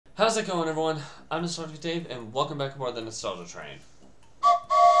How's it going, everyone? I'm Nostalgic Dave, and welcome back aboard the Nostalgia Train.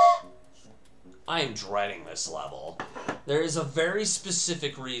 I am dreading this level. There is a very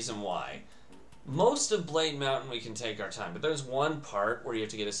specific reason why. Most of Blade Mountain we can take our time, but there's one part where you have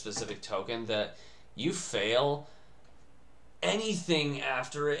to get a specific token that you fail anything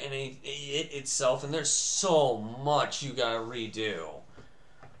after it and it itself, and there's so much you gotta redo.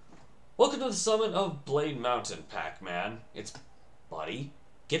 Welcome to the summit of Blade Mountain, Pac-Man. It's Buddy.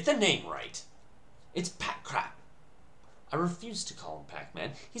 Get the name right. It's Pac-Crap. I refuse to call him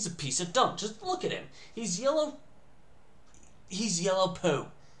Pac-Man. He's a piece of dung. Just look at him. He's yellow. He's yellow poo.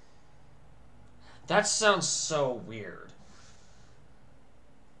 That sounds so weird.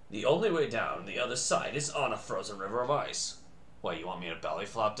 The only way down the other side is on a frozen river of ice. What, you want me to belly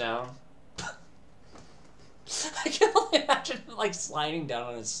flop down? I can only imagine him, like, sliding down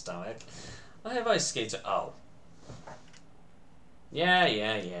on his stomach. I have ice skates. Oh.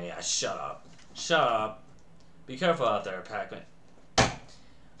 Yeah. Shut up. Shut up. Be careful out there, Pac-Man.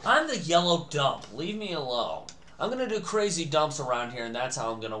 I'm the yellow dump. Leave me alone. I'm gonna do crazy dumps around here, and that's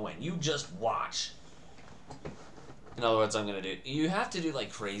how I'm gonna win. You just watch. In other words, I'm gonna do... You have to do,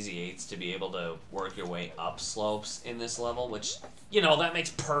 like, crazy eights to be able to work your way up slopes in this level, which, you know, that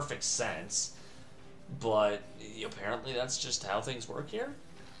makes perfect sense. But apparently that's just how things work here.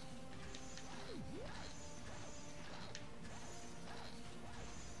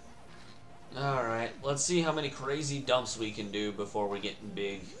 Alright, let's see how many crazy dumps we can do before we get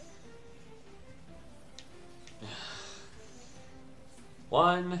big.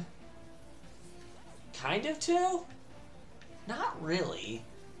 1. Kind of 2? Not really.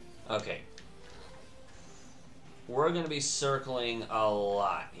 Okay. We're going to be circling a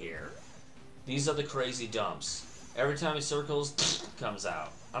lot here. These are the crazy dumps. Every time he circles, comes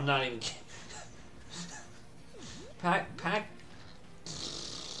out. I'm not even kidding. Pac.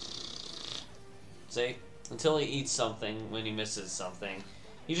 See? Until he eats something, when he misses something,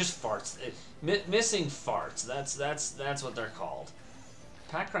 he just farts. Missing farts. That's what they're called.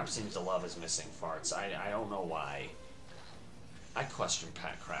 Pac-Crap seems to love his missing farts. I don't know why. I question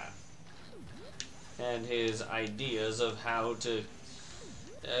Pac-Crap and his ideas of how to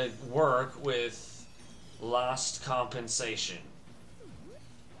work with lost compensation,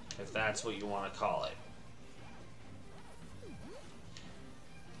 if that's what you want to call it.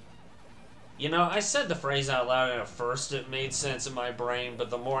 You know, I said the phrase out loud, and at first it made sense in my brain, but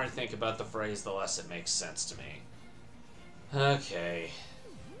the more I think about the phrase, the less it makes sense to me. Okay.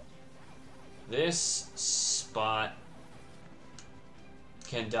 This spot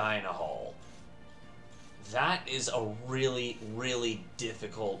can die in a hole. That is a really, really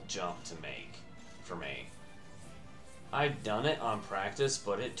difficult jump to make for me. I've done it on practice,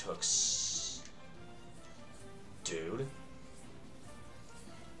 but it took Dude.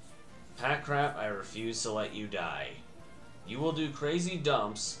 Pac-Crap, I refuse to let you die. You will do crazy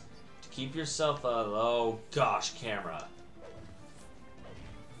dumps to keep yourself out of... Oh, gosh, camera.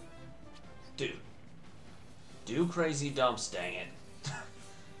 Dude. Do crazy dumps, dang it.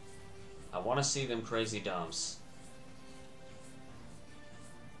 I want to see them crazy dumps.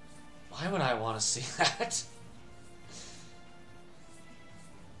 Why would I want to see that?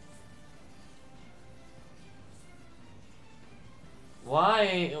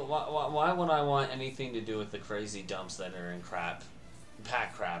 Why would I want anything to do with the crazy dumps that are in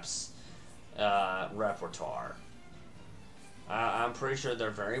Pac-Crap's repertoire? I'm pretty sure they're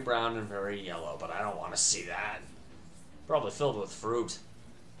very brown and very yellow, but I don't want to see that. Probably filled with fruit.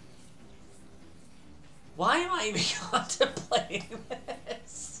 Why am I even contemplating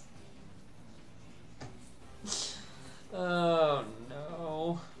this? Oh,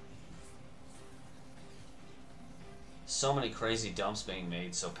 no. So many crazy dumps being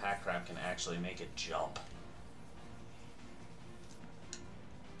made so Pac-Crap can actually make a jump.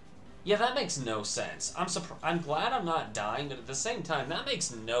 Yeah, that makes no sense. I'm glad I'm not dying, but at the same time, that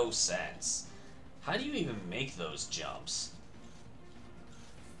makes no sense. How do you even make those jumps?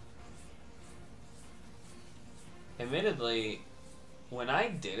 Admittedly, when I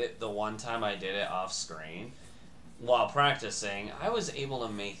did it, the one time I did it off screen, while practicing, I was able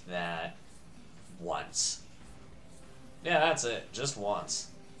to make that once. Yeah, that's it. Just once.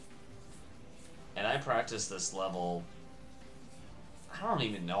 And I practiced this level, I don't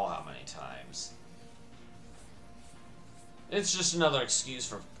even know how many times. It's just another excuse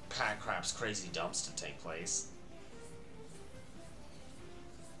for Pac-Crap's crazy dumps to take place.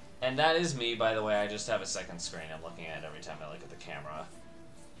 And that is me, by the way. I just have a second screen I'm looking at every time I look at the camera.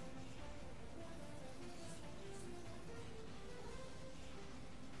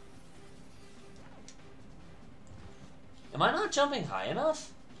 Am I not jumping high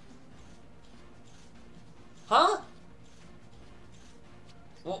enough? Huh?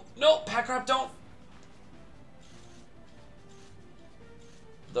 Well, no, Pack-Crap, don't.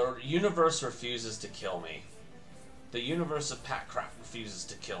 The universe refuses to kill me. The universe of Pack-Crap refuses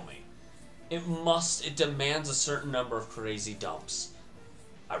to kill me. It demands a certain number of crazy dumps.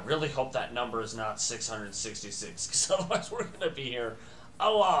 I really hope that number is not 666, because otherwise we're going to be here a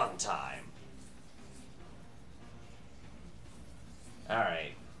long time.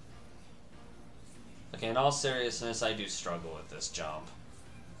 Alright. Okay, in all seriousness, I do struggle with this jump.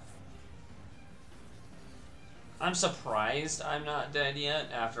 I'm surprised I'm not dead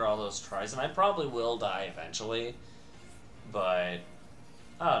yet after all those tries, and I probably will die eventually, but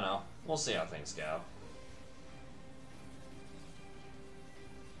I don't know. We'll see how things go.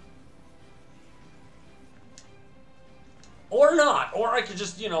 Or not, or I could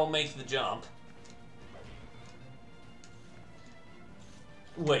just, you know, make the jump.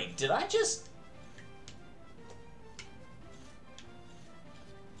 Wait, did I just...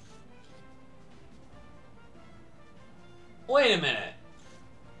 Wait a minute.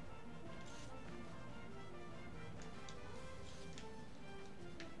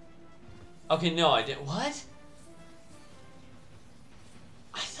 Okay, no, I didn't. What?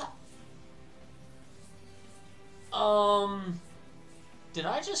 I thought... Did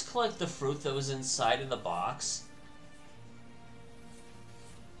I just collect the fruit that was inside of the box?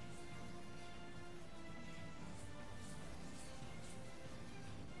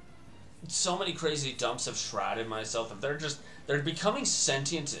 So many crazy dumps have shrouded myself, and they're becoming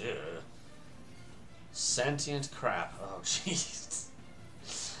sentient. Sentient crap. Oh, jeez.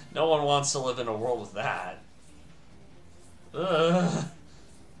 No one wants to live in a world with that. Ugh.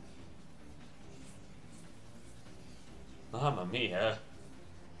 Mamma mia.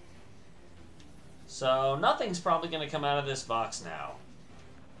 So, nothing's probably going to come out of this box now.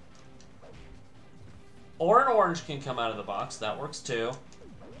 Or an orange can come out of the box. That works too.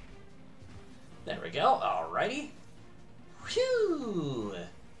 There we go. Alrighty. Whew.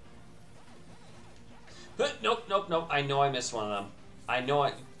 Nope, nope, nope. I know I missed one of them. I know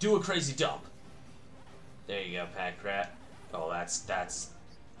I... Do a crazy dump. There you go, Pack-Crap. Oh, that's...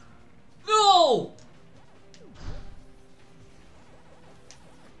 No!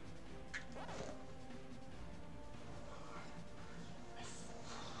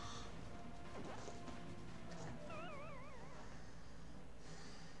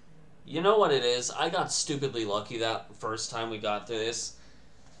 You know what it is? I got stupidly lucky that first time we got through this.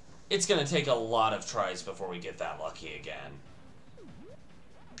 It's gonna take a lot of tries before we get that lucky again.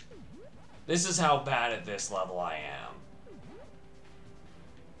 This is how bad at this level I am.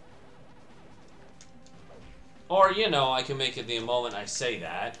 Or, you know, I can make it the moment I say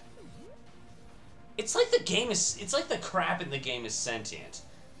that. It's like the game is... It's like the crap in the game is sentient.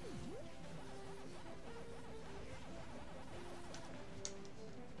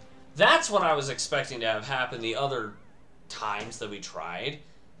 That's what I was expecting to have happen the other times that we tried.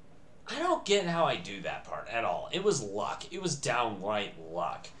 I don't get how I do that part at all. It was luck. It was downright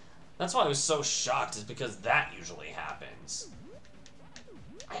luck. That's why I was so shocked, is because that usually happens.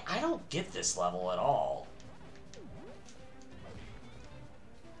 I don't get this level at all.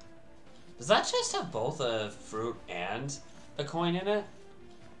 Does that just have both a fruit and a coin in it?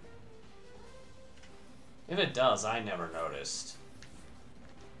 If it does, I never noticed.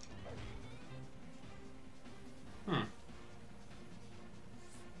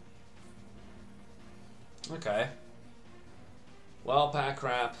 Okay. Well,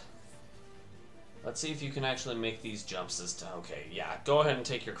 Pack-Crap. Let's see if you can actually make these jumps this time. Okay, yeah. Go ahead and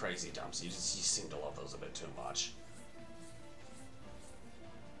take your crazy dumps. You seem to love those a bit too much.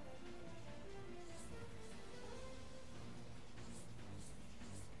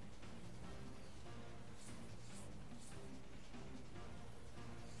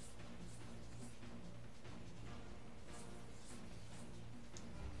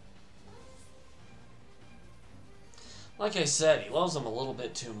 Like I said, he loves them a little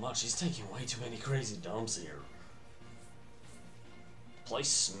bit too much. He's taking way too many crazy dumps here. The place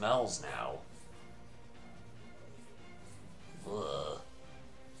smells now. Ugh.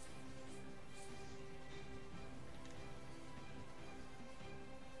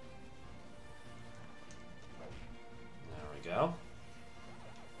 There we go.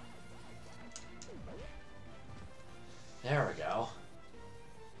 There we go.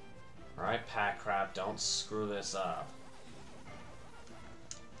 Alright, Pack-Crap, don't screw this up.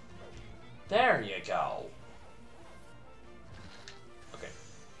 There you go. Okay,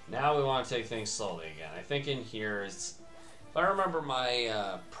 now we want to take things slowly again. I think in here is, if I remember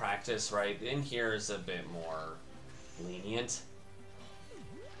my practice right, in here is a bit more lenient.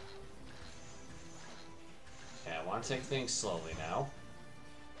 want to take things slowly now.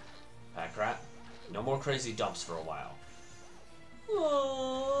 Pack-Rat, no more crazy dumps for a while.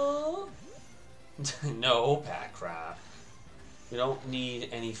 No, Pack-Rat. We don't need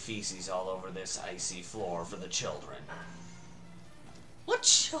any feces all over this icy floor for the children. What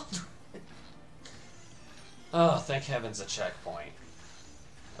children? Oh, thank heavens, a checkpoint.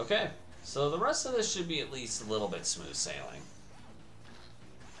 Okay, so the rest of this should be at least a little bit smooth sailing.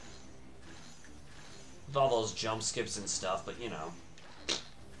 With all those jump skips and stuff, but you know.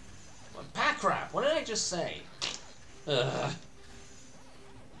 Pack-Rat, what did I just say? Ugh.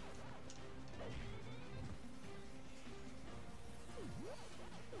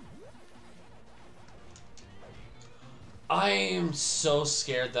 I am so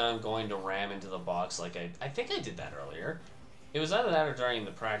scared that I'm going to ram into the box like I think I did that earlier. It was either that or during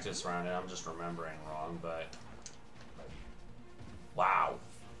the practice round, and I'm just remembering wrong, but... Wow.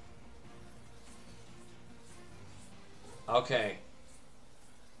 Okay.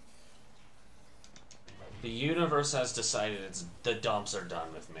 The universe has decided the dumps are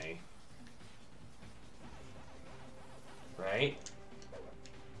done with me. Right?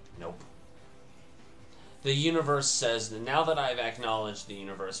 Nope. The universe says, now that I've acknowledged the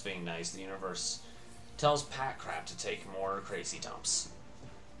universe being nice, the universe tells Pack-Rat to take more crazy dumps.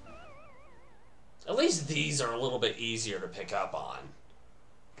 At least these are a little bit easier to pick up on.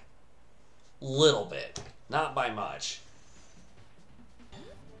 Little bit. Not by much.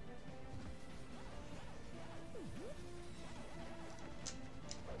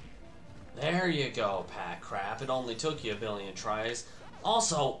 There you go, Pack-Rat. It only took you a billion tries.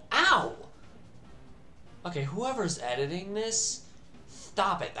 Also, ow! Okay, whoever's editing this,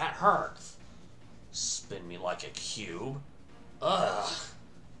 stop it, that hurts. Spin me like a cube. Ugh.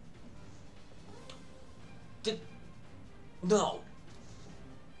 No.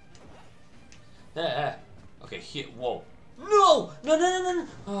 Okay, here, whoa. No! No, no, no, no, no!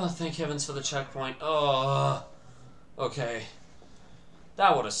 Oh, thank heavens for the checkpoint. Oh. Okay.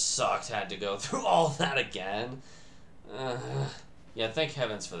 That would have sucked, had to go through all that again. Yeah, thank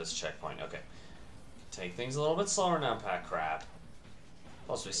heavens for this checkpoint. Okay. Take things a little bit slower now, Pack-Rat.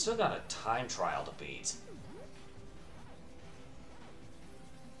 Plus, we still got a time trial to beat.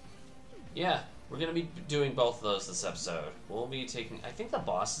 Yeah, we're going to be doing both of those this episode. We'll be taking... I think the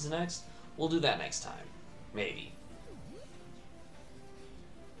boss is next. We'll do that next time. Maybe.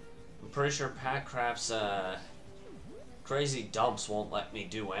 I'm pretty sure Pack-Rat's crazy dumps won't let me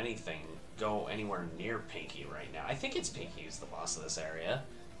do anything, go anywhere near Pinky right now. I think it's Pinky who's the boss of this area.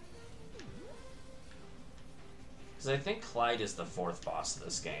 Because I think Clyde is the fourth boss of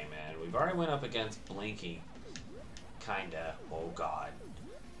this game, and we've already went up against Blinky, kinda, oh god,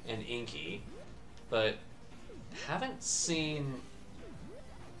 and Inky, but haven't seen...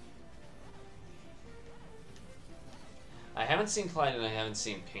 I haven't seen Clyde and I haven't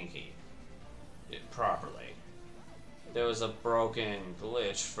seen Pinky properly. There was a broken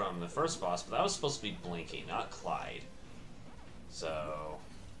glitch from the first boss, but that was supposed to be Blinky, not Clyde. So...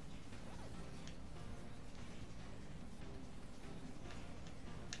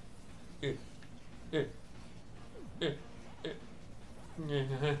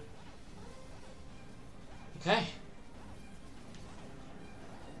 Okay.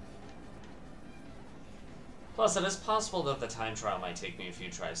 Plus, it is possible that the time trial might take me a few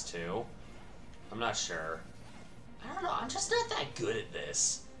tries too. I'm not sure. I don't know, I'm just not that good at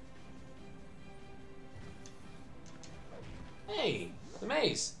this. Hey, the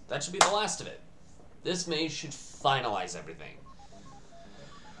maze. That should be the last of it. This maze should finalize everything.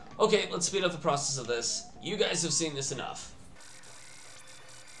 Okay, let's speed up the process of this. You guys have seen this enough.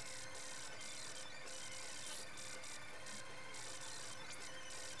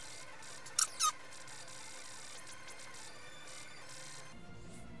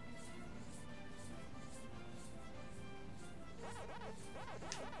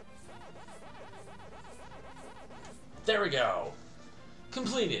 There we go.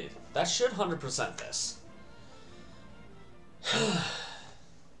 Completed. That should 100% this.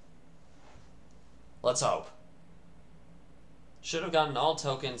 Let's hope. Should have gotten all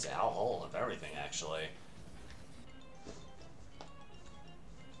tokens, all of everything, actually.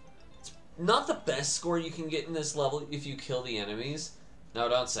 It's not the best score you can get in this level if you kill the enemies. No,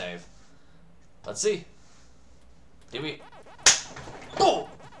 don't save. Let's see. Did we... Boom!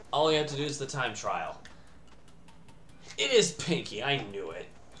 All we have to do is the time trial. It is Pinky. I knew it.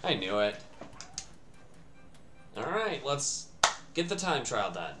 I knew it. Alright, let's get the time trial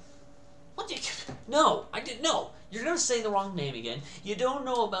done. What did you... No, I didn't know. You're gonna say the wrong name again. You don't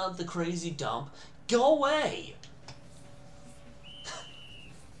know about the crazy dump. Go away.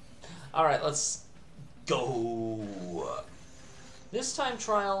 Alright, let's go. This time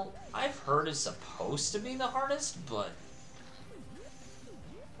trial, I've heard, is supposed to be the hardest, but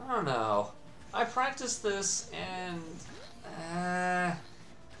I don't know. I practiced this and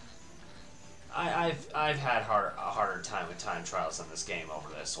I've had a harder time with time trials in this game over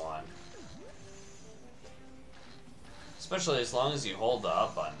this one. Especially as long as you hold the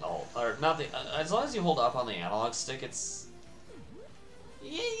up button, or not the, as long as you hold up on the analog stick, it's,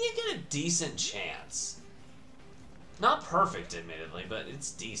 you get a decent chance. Not perfect, admittedly, but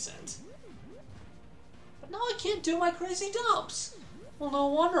it's decent. But now I can't do my crazy dumps. Well, no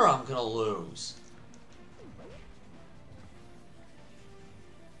wonder I'm gonna lose.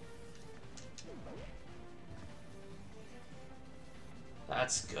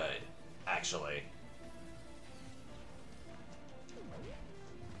 That's good, actually.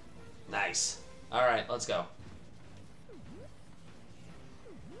 Nice. Alright, let's go.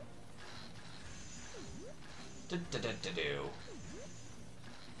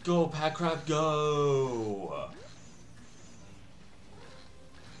 Go, Pac-Crap, go!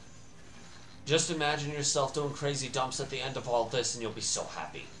 Just imagine yourself doing crazy dumps at the end of all this and you'll be so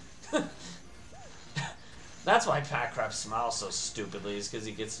happy. That's why Pac-Crap smiles so stupidly, is because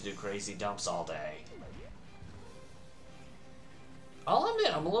he gets to do crazy dumps all day. I'll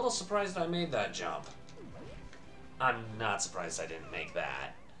admit, I'm a little surprised I made that jump. I'm not surprised I didn't make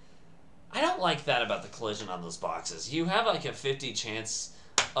that. I don't like that about the collision on those boxes. You have like a 50 chance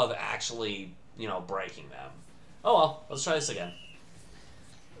of actually, you know, breaking them. Oh well, let's try this again.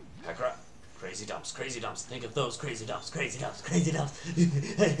 Pac-Crap. Crazy dumps, crazy dumps. Think of those crazy dumps, crazy dumps, crazy dumps.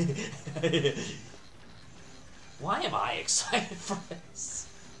 Why am I excited for this?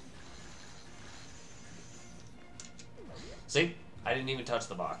 See? I didn't even touch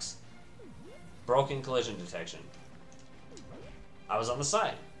the box. Broken collision detection. I was on the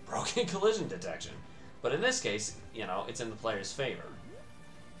side. Broken collision detection. But in this case, you know, it's in the player's favor.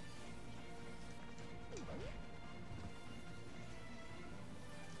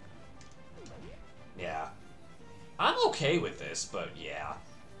 Yeah. I'm okay with this, but yeah.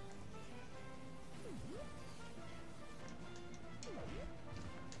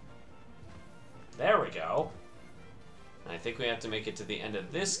 There we go. I think we have to make it to the end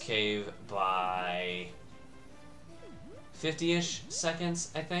of this cave by 50-ish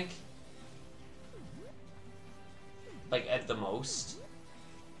seconds, I think. Like, at the most.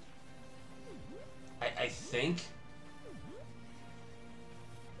 I think.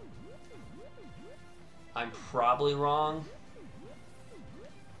 I'm probably wrong.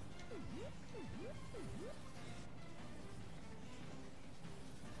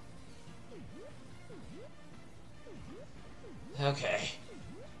 Okay.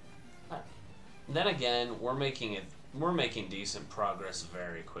 Then again, we're making decent progress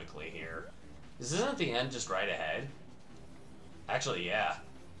very quickly here. Isn't the end just right ahead? Actually, yeah.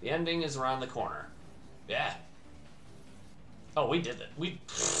 The ending is around the corner. Yeah. Oh, we did it.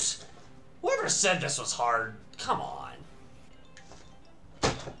 Whoever said this was hard, come on.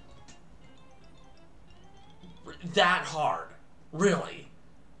 That hard. Really?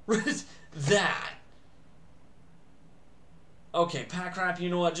 That. Okay, Pac-Crap, you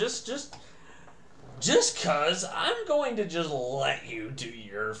know what? Just cause I'm going to just let you do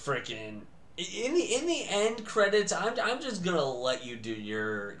your frickin' in the end credits. I'm just gonna let you do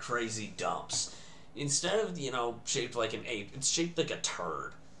your crazy dumps instead of, you know, shaped like an ape. It's shaped like a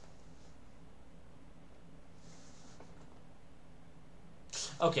turd.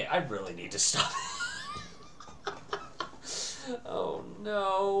 Okay, I really need to stop. Oh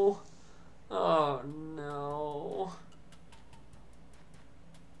no! Oh no!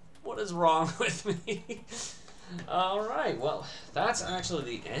 What is wrong with me? Alright, well, that's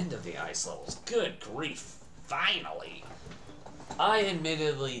actually the end of the ice levels. Good grief. Finally. I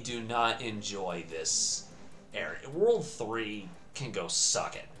admittedly do not enjoy this area. World 3 can go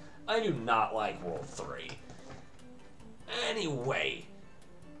suck it. I do not like World 3. Anyway,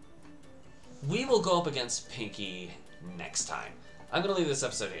 we will go up against Pinky next time. I'm going to leave this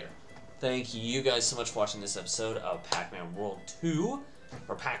episode here. Thank you guys so much for watching this episode of Pac-Man World 2.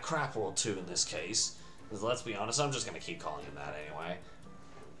 Or Pac-Crap World 2 in this case. Because let's be honest, I'm just going to keep calling him that anyway.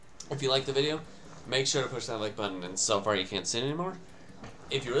 If you like the video, make sure to push that like button, and so far you can't see it anymore.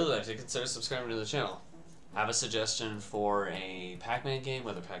 If you really like it, consider subscribing to the channel. Have a suggestion for a Pac-Man game,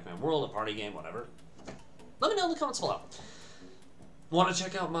 whether Pac-Man World, a party game, whatever. Let me know in the comments below. Want to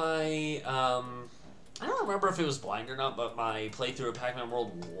check out my, I don't remember if it was blind or not, but my playthrough of Pac-Man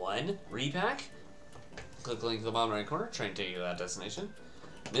World 1 repack? Click the link in the bottom right corner, try and take you to that destination.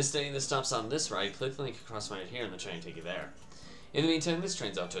 Missed any of the stops on this ride, click the link across right here and the train take you there. In the meantime, this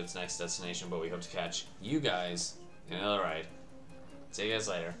train's off to its next destination, but we hope to catch you guys in another ride. See you guys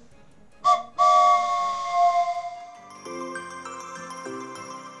later.